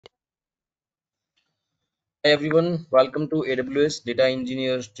Hi everyone, welcome to AWS Data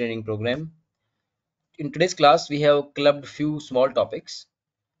Engineers Training Program. In today's class, we have clubbed few small topics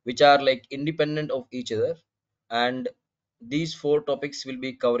which are like independent of each other, and these four topics will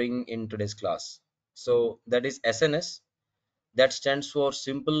be covering in today's class. So that is SNS, that stands for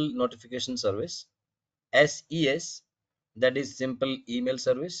Simple Notification Service; SES, that is Simple Email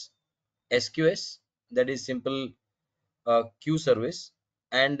Service; SQS, that is Simple Queue Service;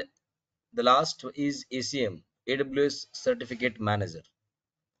 and the last is ACM, AWS Certificate Manager.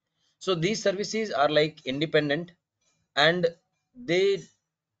 So these services are like independent, and they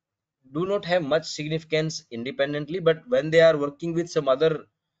do not have much significance independently, but when they are working with some other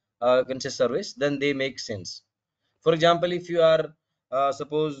can say service, then they make sense. For example, if you are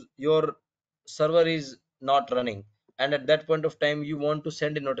suppose your server is not running, and at that point of time you want to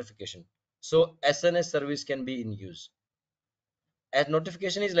send a notification, so SNS service can be in use. As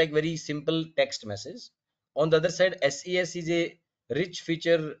notification is like very simple text message. On the other side, SES is a rich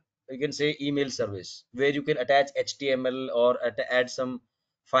feature, you can say email service, where you can attach HTML or add some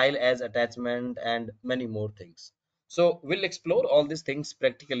file as attachment and many more things. So we'll explore all these things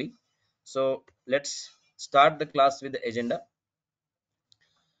practically. So let's start the class with the agenda.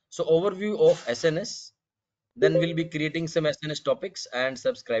 So overview of SNS, then we'll be creating some SNS topics and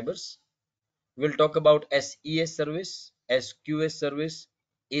subscribers. We'll talk about SES service, SQS service,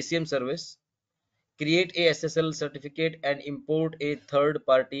 ACM service, create a SSL certificate and import a third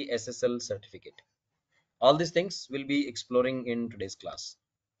party SSL certificate. All these things we'll be exploring in today's class.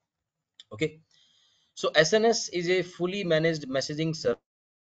 Okay. So SNS is a fully managed messaging service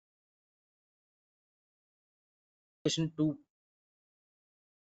to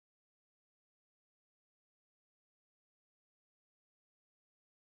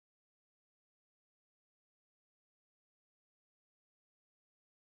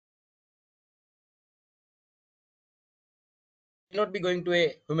not be going to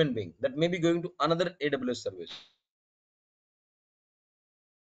a human being, that may be going to another AWS service.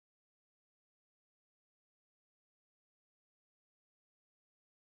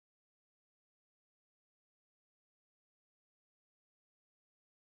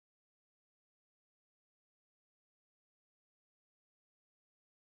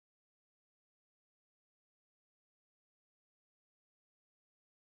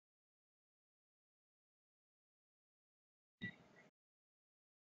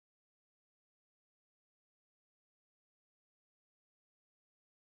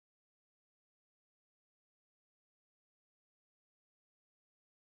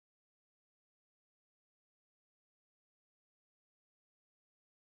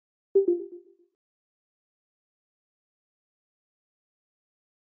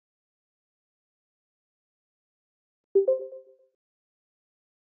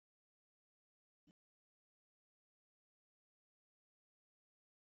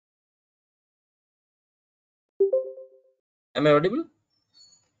 Am I audible?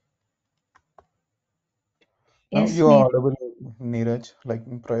 Now Yes, you are Neil. audible, Neeraj.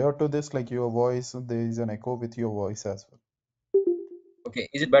 Like prior to this, like your voice, there is an echo with your voice as well. Okay.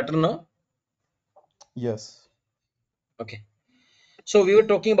 Is it better now? Yes. Okay. So we were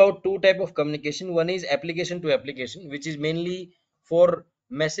talking about two type of communication. One is application to application, which is mainly for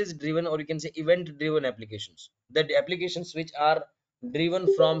message driven, or you can say event driven applications. That applications which are driven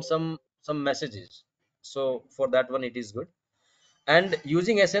from some messages. So for that one, it is good. And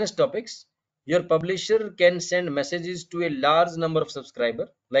using SNS topics, your publisher can send messages to a large number of subscriber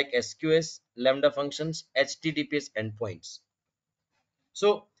like SQS, Lambda functions, HTTPS endpoints.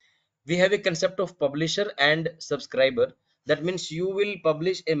 So we have a concept of publisher and subscriber. That means you will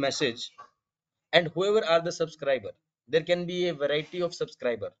publish a message, and whoever are the subscriber, there can be a variety of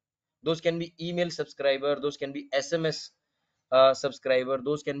subscriber. Those can be email subscriber, those can be SMS subscriber,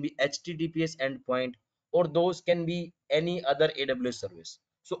 those can be HTTPS endpoint, or those can be any other AWS service.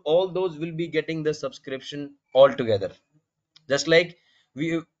 So all those will be getting the subscription altogether. Just like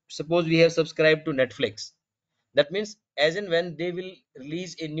we suppose we have subscribed to Netflix, that means as and when they will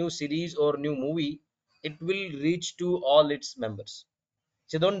release a new series or new movie, it will reach to all its members.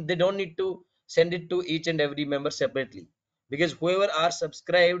 So they don't need to send it to each and every member separately, because whoever are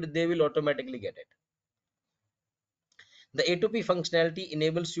subscribed, they will automatically get it. The A2P functionality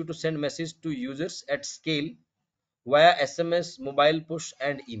enables you to send message to users at scale via SMS, mobile push,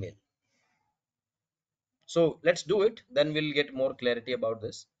 and email. So let's do it, then we'll get more clarity about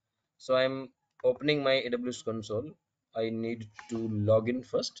this. So I'm opening my AWS console. I need to log in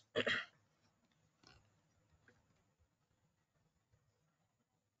first.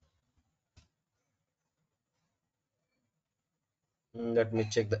 Let me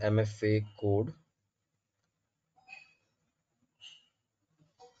check the MFA code.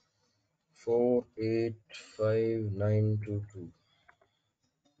 485922.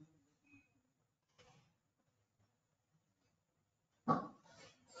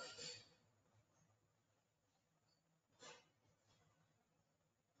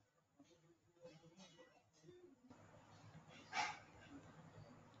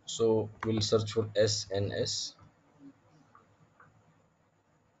 So we'll search for SNS.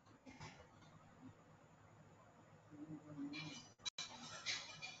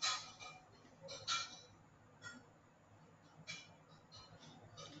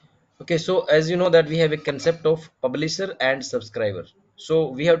 Okay, so as you know that we have a concept of publisher and subscriber. So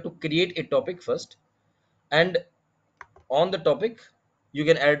we have to create a topic first, and on the topic you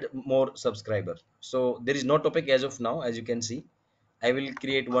can add more subscriber. So there is no topic as of now, as you can see. I will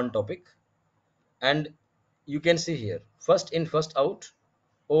create one topic, and you can see here first in first out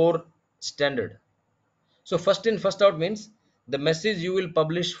or standard. So first in first out means the message you will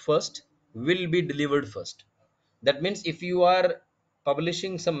publish first will be delivered first. That means if you are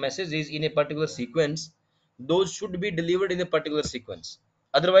publishing some messages in a particular sequence, those should be delivered in a particular sequence.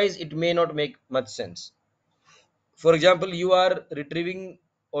 Otherwise, it may not make much sense. For example, you are retrieving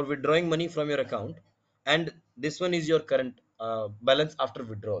or withdrawing money from your account, and this one is your current balance after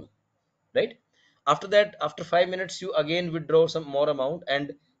withdrawal, right? After that, after 5 minutes, you again withdraw some more amount,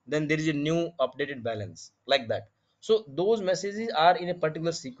 and then there is a new updated balance, like that. So those messages are in a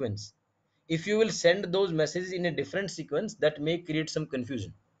particular sequence. If you will send those messages in a different sequence, that may create some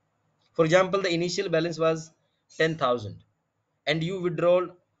confusion. For example, the initial balance was 10,000 and you withdraw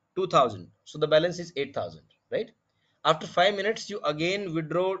 2,000. So the balance is 8,000, right? After 5 minutes, you again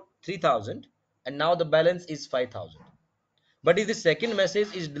withdraw 3,000 and now the balance is 5,000. But if the second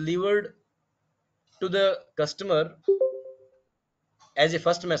message is delivered to the customer as a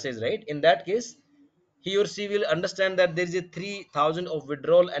first message, right? In that case, he or she will understand that there is a 3,000 of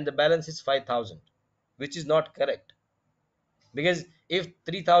withdrawal and the balance is 5,000, which is not correct. Because if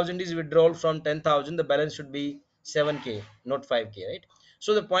 3,000 is withdrawal from 10,000, the balance should be 7k, not 5k, right?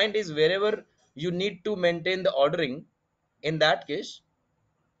 So the point is, wherever you need to maintain the ordering, in that case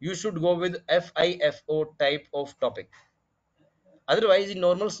you should go with FIFO type of topic. Otherwise, in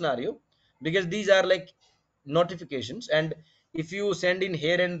normal scenario, because these are like notifications, and if you send in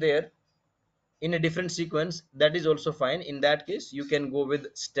here and there in a different sequence, that is also fine. In that case, you can go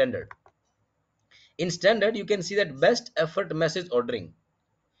with standard. In standard, you can see that best effort message ordering.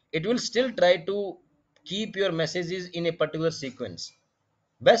 It will still try to keep your messages in a particular sequence,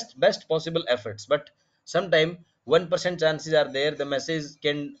 best possible efforts, but sometime 1% chances are there the message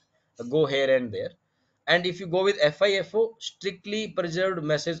can go here and there. And if you go with FIFO, strictly preserved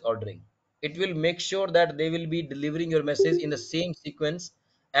message ordering, it will make sure that they will be delivering your message in the same sequence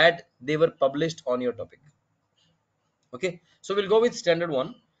as they were published on your topic. Okay, so we'll go with standard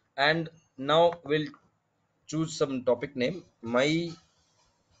one, and now we'll choose some topic name. My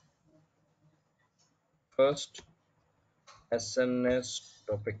first SNS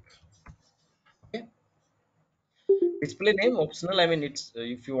topic. Okay. Display name optional. I mean, it's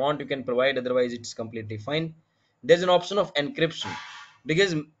if you want, you can provide. Otherwise, it's completely fine. There's an option of encryption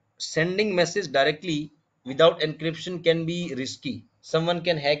because sending message directly without encryption can be risky. Someone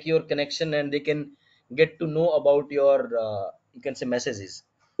can hack your connection and they can get to know about your you can say messages.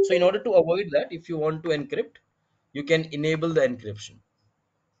 So, in order to avoid that, if you want to encrypt, you can enable the encryption.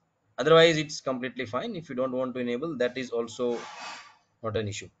 Otherwise, it's completely fine. If you don't want to enable, that is also not an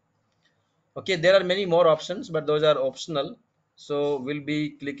issue. Okay, there are many more options, but those are optional. So we'll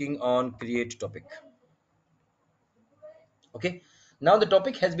be clicking on create topic. Okay, now the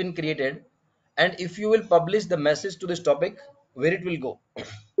topic has been created, and if you will publish the message to this topic, where it will go?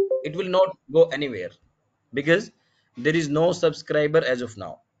 It will not go anywhere because there is no subscriber as of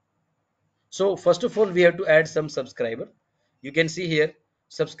now. So first of all, we have to add some subscriber. You can see here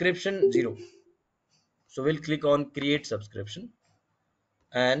subscription 0. So we'll click on create subscription,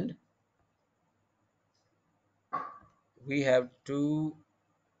 and we have to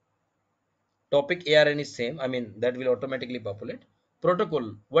topic ARN is same. I mean, that will automatically populate.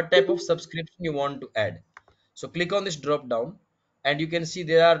 Protocol, what type of subscription you want to add. So click on this drop down, and you can see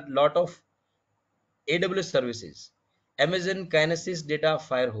there are lot of AWS services. Amazon Kinesis Data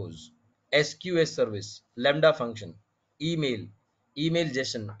Firehose, SQS service, Lambda function, email, email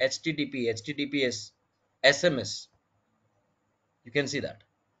JSON, HTTP, HTTPS, SMS. You can see that.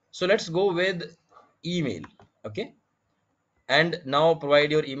 So let's go with email. Okay. And now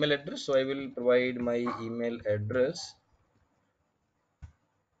provide your email address. So I will provide my email address.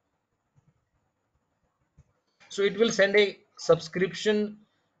 So it will send a subscription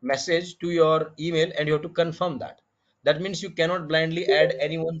message to your email and you have to confirm that. That means you cannot blindly add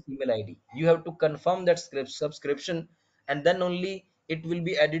anyone's email ID. You have to confirm that subscription, and then only it will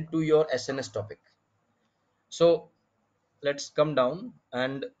be added to your SNS topic. So let's come down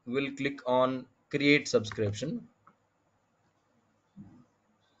and we'll click on create subscription.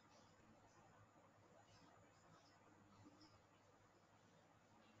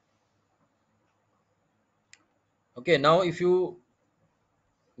 Okay, now if you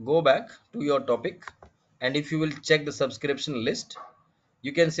go back to your topic and if you will check the subscription list,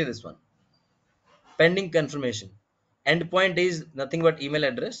 you can see this one, pending confirmation. Endpoint is nothing but email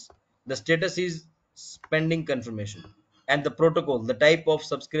address, the status is pending confirmation, and the protocol, the type of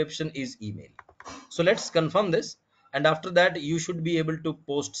subscription is email. So let's confirm this, and after that you should be able to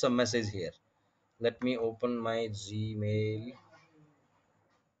post some message here. Let me open my Gmail.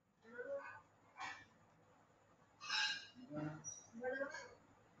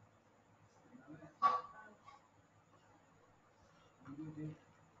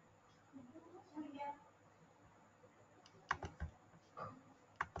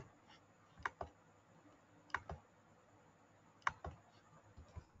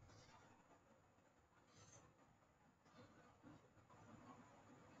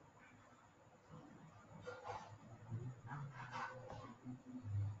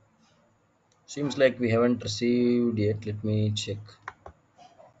 Seems like we haven't received yet. Let me check.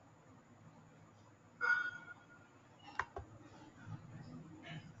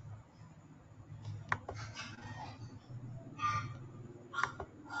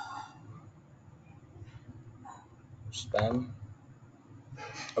 Spam.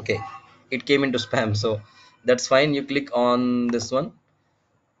 Okay, it came into spam, so that's fine. You click on this one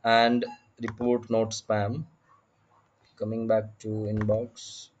and report not spam. Coming back to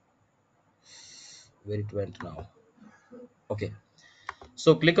inbox, where it went now. Okay,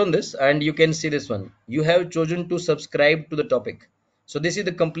 so click on this and you can see this one. You have chosen to subscribe to the topic. So this is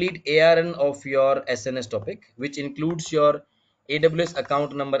the complete ARN of your SNS topic, which includes your AWS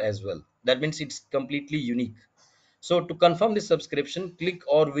account number as well. That means it's completely unique. So to confirm this subscription, click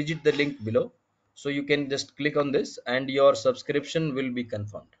or visit the link below. So you can just click on this and your subscription will be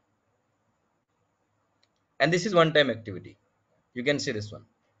confirmed. And this is one time activity. You can see this one,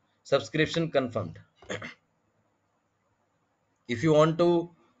 subscription confirmed. If you want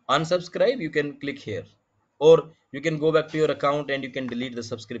to unsubscribe, you can click here, or you can go back to your account and you can delete the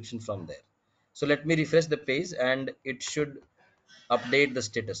subscription from there. So let me refresh the page and it should update the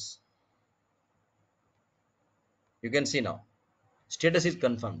status. You can see now status is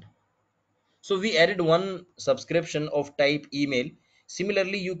confirmed. So we added one subscription of type email.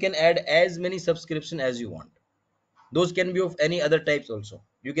 Similarly, you can add as many subscription as you want. Those can be of any other types also.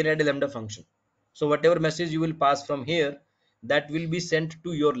 You can add a lambda function. So whatever message you will pass from here, that will be sent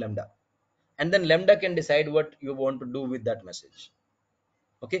to your lambda, and then lambda can decide what you want to do with that message.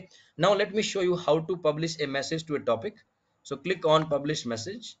 Okay, now let me show you how to publish a message to a topic. So click on publish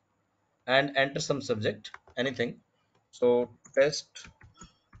message and enter some subject, anything. So test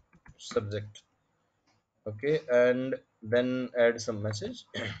subject. Okay, and then add some message.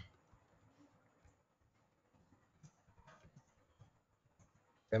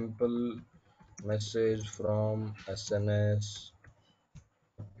 Simple message from SNS.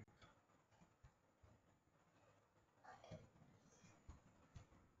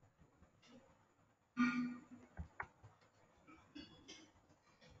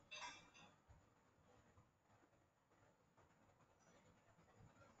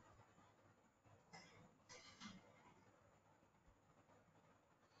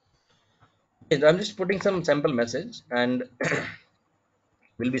 Okay, I'm just putting some sample message and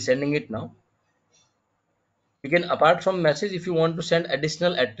we'll be sending it now. You can, apart from message, if you want to send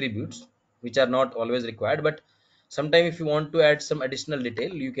additional attributes which are not always required, but sometime if you want to add some additional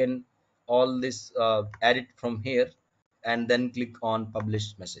detail, you can all this add it from here and then click on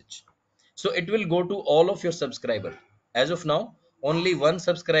publish message. So it will go to all of your subscriber. As of now, only one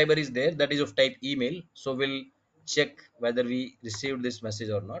subscriber is there, that is of type email. So we'll check whether we received this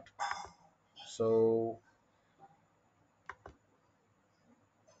message or not. So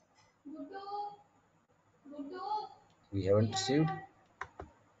we haven't received.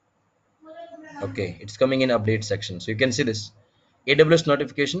 Okay, it's coming in update section. So you can see this AWS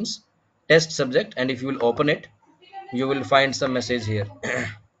notifications, test subject, and if you will open it, you will find some message here.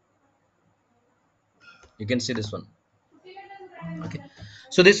 You can see this one. Okay,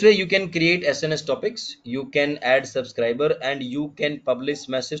 so this way you can create SNS topics, you can add subscriber, and you can publish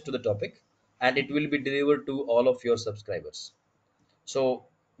message to the topic, and it will be delivered to all of your subscribers. So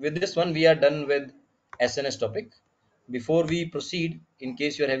with this one we are done with SNS topic. Before we proceed, in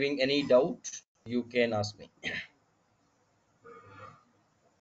case you are having any doubt, you can ask me.